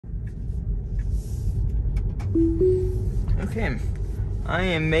Okay, I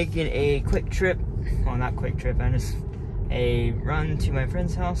am making a quick trip, well not quick trip, a run to my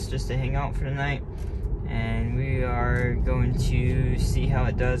friend's house just to hang out for the night. And we are going to see how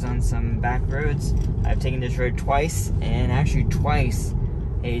it does on some back roads. I've taken this road twice, and actually twice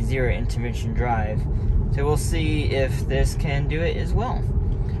a zero intervention drive. So we'll see if this can do it as well.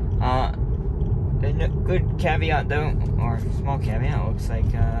 A good caveat though, or small caveat, looks like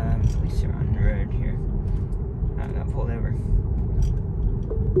police are on the road here. I got pulled over.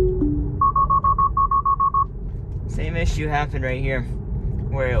 Same issue happened right here,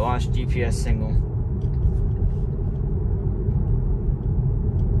 where it lost GPS signal.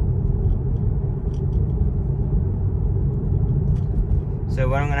 So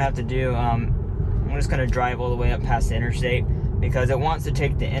what I'm gonna have to do, I'm just gonna drive all the way up past the interstate because it wants to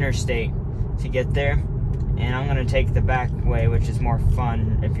take the interstate to get there, and I'm gonna take the back way, which is more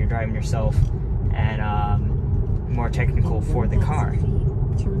fun if you're driving yourself and more technical for the car.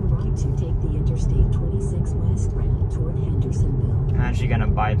 Turn right to take the Interstate 26 west route toward Hendersonville. I'm actually gonna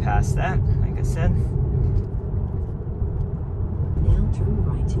bypass that, like I said. Now turn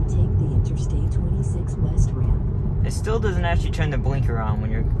right to take the Interstate 26 west route. It still doesn't actually turn the blinker on when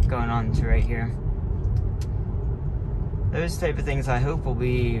you're going on to right here. Those type of things I hope will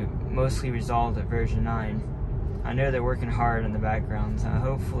be mostly resolved at version 9. I know they're working hard in the background, so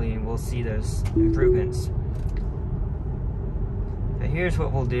hopefully we'll see those improvements. But here's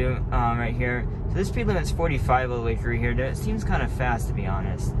what we'll do right here. So this speed limit's 45 all the way through here. It seems kind of fast, to be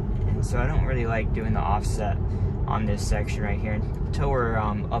honest. And so I don't really like doing the offset on this section right here until we're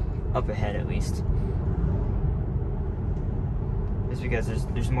up ahead at least. Just because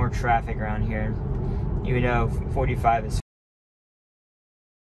there's more traffic around here. Even though 45 is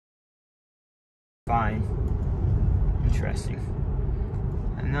fine. Interesting.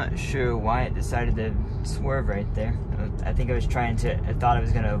 I'm not sure why it decided to swerve right there. I think I thought I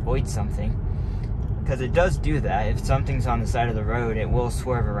was going to avoid something. Because it does do that. If something's on the side of the road, it will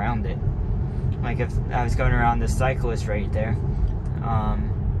swerve around it. Like if I was going around this cyclist right there,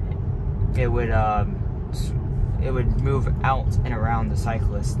 it would move out and around the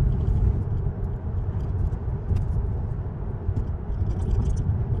cyclist.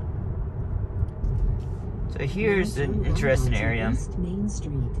 So here's an interesting area.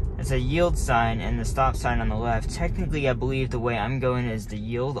 It's a yield sign and the stop sign on the left. Technically, I believe the way I'm going is the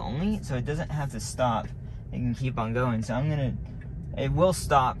yield only, so it doesn't have to stop. It can keep on going. So it will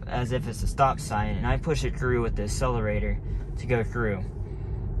stop as if it's a stop sign, and I push it through with the accelerator to go through.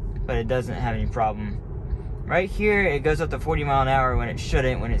 But it doesn't have any problem. Right here, it goes up to 40 mile an hour when it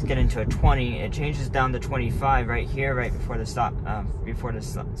shouldn't. When it's getting to a 20, it changes down to 25 right here, right before the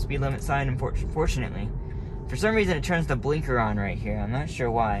speed limit sign. Unfortunately, for some reason, it turns the blinker on right here. I'm not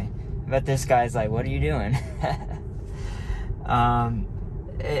sure why. I bet this guy's like, "What are you doing?"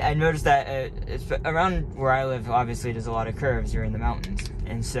 I noticed that it's around where I live. Obviously, there's a lot of curves. You're in the mountains,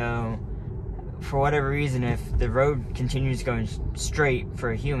 and so for whatever reason, if the road continues going straight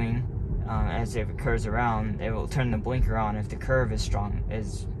for a human, as it curves around, it will turn the blinker on if the curve is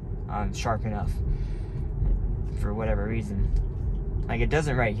sharp enough, for whatever reason. Like it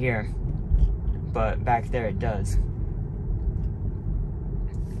doesn't right here, but back there it does.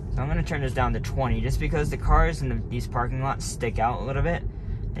 So I'm going to turn this down to 20, just because the cars in these parking lots stick out a little bit.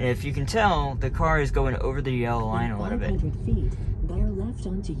 And if you can tell, the car is going over the yellow line a little bit. 500 feet, bear left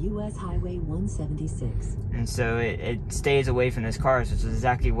onto US Highway 176. And so it stays away from those cars, which is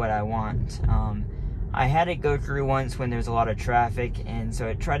exactly what I want. I had it go through once when there's a lot of traffic, and so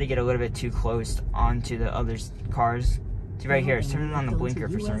it tried to get a little bit too close onto the other cars. See right here, it's turning on the blinker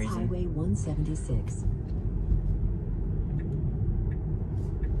for some reason. Highway 176.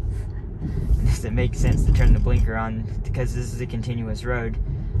 Does it make sense to turn the blinker on because this is a continuous road?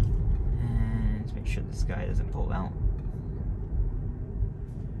 And let's make sure this guy doesn't pull out.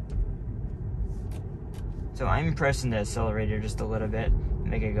 So I'm pressing the accelerator just a little bit,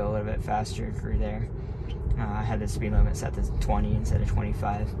 make it go a little bit faster through there. I had the speed limit set to 20 instead of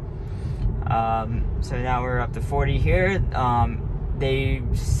 25. So now we're up to 40 here. They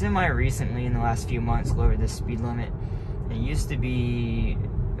semi-recently, in the last few months, lowered the speed limit. It used to be,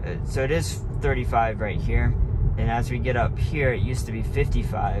 so it is 35 right here. And as we get up here, it used to be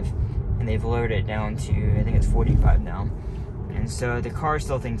 55. And they've lowered it down to, I think it's 45 now. And so the car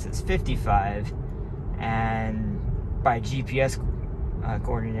still thinks it's 55. And by GPS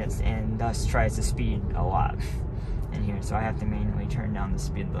coordinates, and thus tries to speed a lot in here. So I have to manually turn down the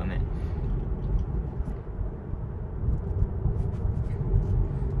speed limit.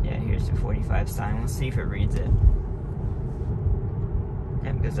 Yeah, here's the 45 sign. Let's see if it reads it.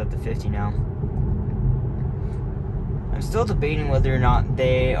 Yep, goes up to 50 now. I'm still debating whether or not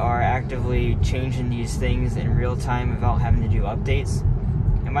they are actively changing these things in real time without having to do updates.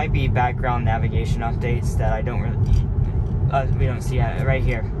 It might be background navigation updates that I don't really, we don't see right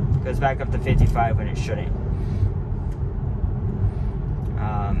here. It goes back up to 55 when it shouldn't.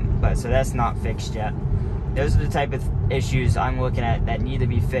 But so that's not fixed yet. Those are the type of issues I'm looking at that need to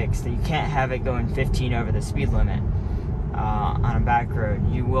be fixed. You can't have it going 15 over the speed limit on a back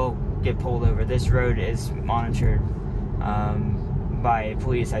road. You will get pulled over. This road is monitored by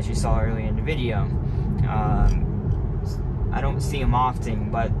police, as you saw earlier in the video. I don't see them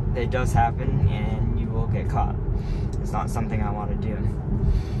often, but it does happen, and you will get caught. It's not something I want to do.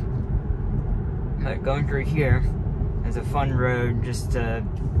 But going through here is a fun road, just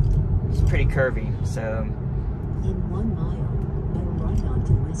it's pretty curvy, so. In 1 mile, go right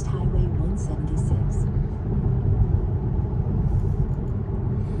onto West Highway 176.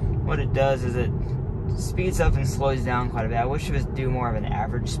 What it does is it speeds up and slows down quite a bit. I wish it would do more of an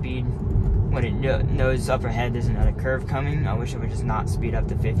average speed. When it knows up ahead there's another curve coming, I wish it would just not speed up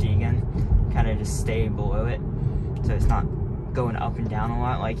to 50 again. Kind of just stay below it, so it's not going up and down a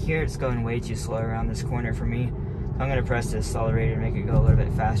lot. Like here, it's going way too slow around this corner for me. So I'm going to press the accelerator to make it go a little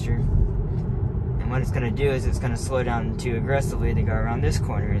bit faster. And what it's going to do is it's going to slow down too aggressively to go around this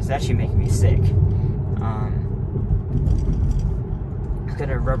corner. It's actually making me sick. It's got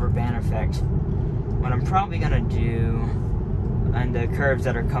a rubber band effect. What I'm probably going to do on the curves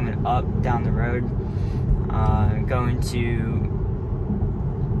that are coming up down the road, I'm going to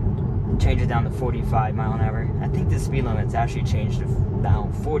change it down to 45 mile an hour. I think the speed limit's actually changed to now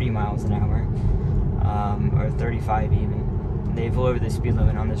 40 miles an hour, or 35 even. They've lowered the speed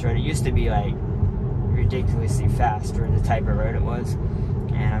limit on this road. It used to be like ridiculously fast for the type of road it was,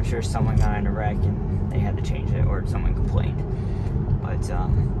 and I'm sure someone got in a wreck and they had to change it, or someone complained. But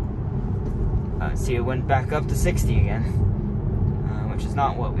see, it went back up to 60 again, which is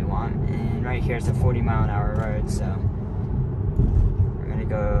not what we want. And right here it's a 40 mile an hour road, so we're gonna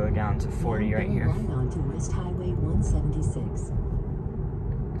go down to 40 right here. Right onto West Highway 176.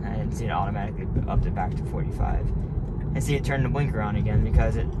 I didn't see it automatically upped it back to 45. And see, it turned the blinker on again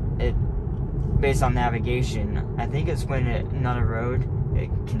because it based on navigation, I think it's when another road it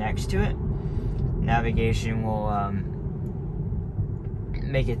connects to it, navigation will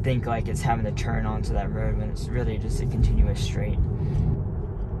make it think like it's having to turn onto that road when it's really just a continuous straight.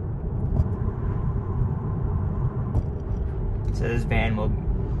 So this van will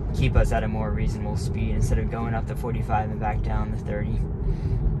keep us at a more reasonable speed instead of going up to 45 and back down to 30.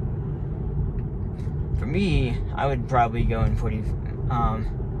 For me, I would probably go in 40,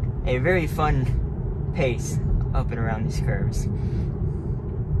 a very fun pace up and around these curves.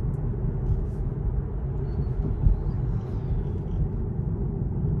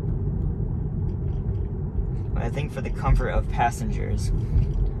 But I think for the comfort of passengers,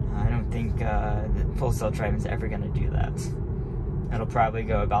 I don't think that full self-driving is ever going to do that. It'll probably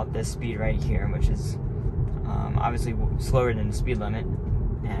go about this speed right here, which is obviously slower than the speed limit,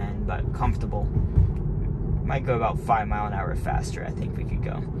 but comfortable. Might go about 5 mile an hour faster, I think we could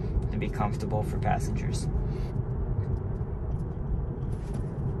go, to be comfortable for passengers.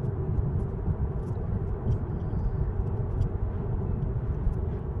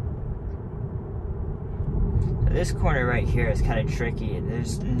 So this corner right here is kind of tricky.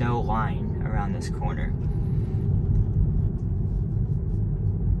 There's no line around this corner.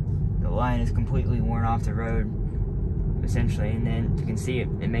 The line is completely worn off the road, essentially, and then you can see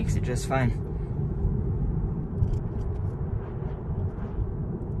it makes it just fine.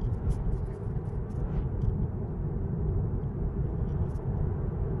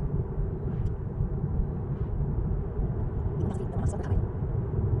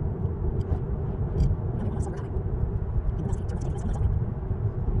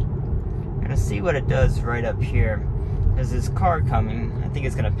 See what it does right up here. There's this car coming. I think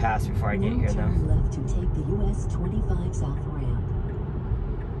it's gonna pass before I get here though. Left to take the US 25 south ramp.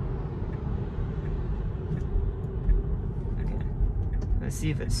 Okay. Let's see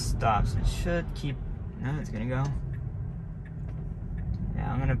if it stops. It should keep. No, it's gonna go. Yeah,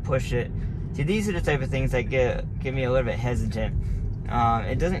 I'm gonna push it. See, these are the type of things that get me a little bit hesitant.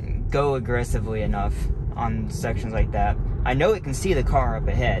 It doesn't go aggressively enough on sections like that. I know it can see the car up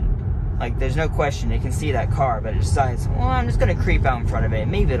ahead. Like, there's no question it can see that car, but it decides, well, I'm just going to creep out in front of it.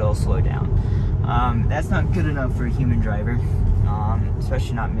 Maybe it'll slow down. That's not good enough for a human driver,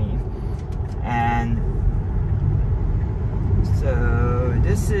 especially not me. And so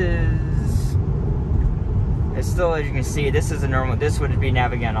this is, it's still, as you can see, this is a normal, this would be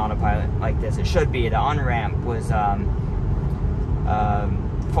navigating on autopilot like this. It should be. The on-ramp was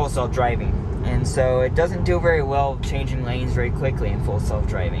full self-driving. and so it doesn't do very well changing lanes very quickly in full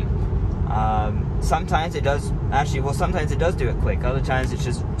self-driving. Sometimes it does, sometimes it does do it quick. Other times it's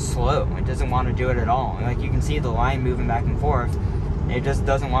just slow. It doesn't want to do it at all. Like you can see the line moving back and forth. It just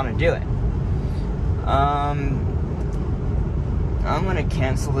doesn't want to do it. I'm going to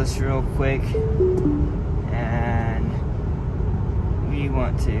cancel this real quick. And we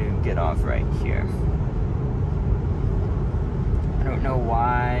want to get off right here. I don't know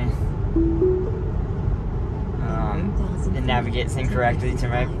why it navigates incorrectly to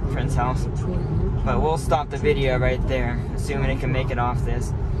my friend's house, but we'll stop the video right there, assuming it can make it off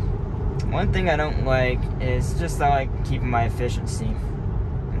this. One thing I don't like is just I like keeping my efficiency,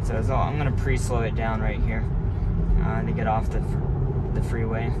 and so I'm going to pre-slow it down right here to get off the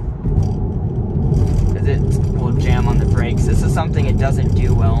freeway, because it will jam on the brakes. This is something it doesn't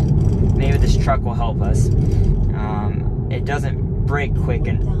do well. Maybe this truck will help us. It doesn't brake quick,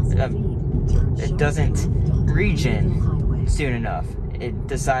 and it doesn't regen soon enough. It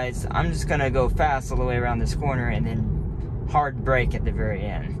decides, I'm just gonna go fast all the way around this corner and then hard brake at the very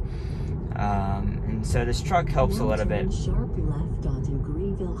end. And so this truck helps a little bit.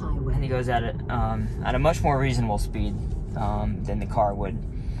 And he goes at it at a much more reasonable speed than the car would.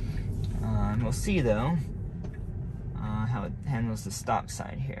 We'll see though how it handles the stop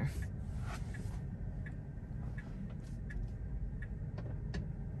sign here.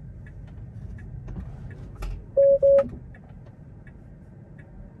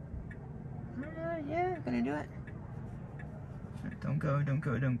 Yeah, gonna do it. Don't go, don't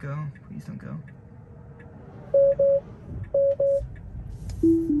go, don't go. Please don't go.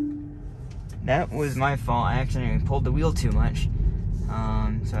 That was my fault. I accidentally pulled the wheel too much.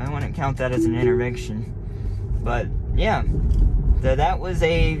 So I wouldn't count that as an intervention. But yeah, that was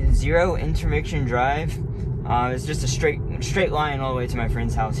a 0 intervention drive. It's just a straight line all the way to my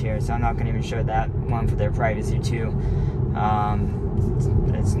friend's house here, so I'm not gonna even show that one for their privacy too.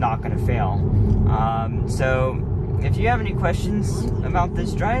 It's not gonna fail. So if you have any questions about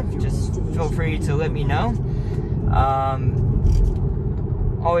this drive, just feel free to let me know.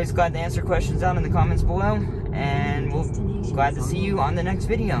 Always glad to answer questions down in the comments below, and we'll glad to see you on the next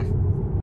video.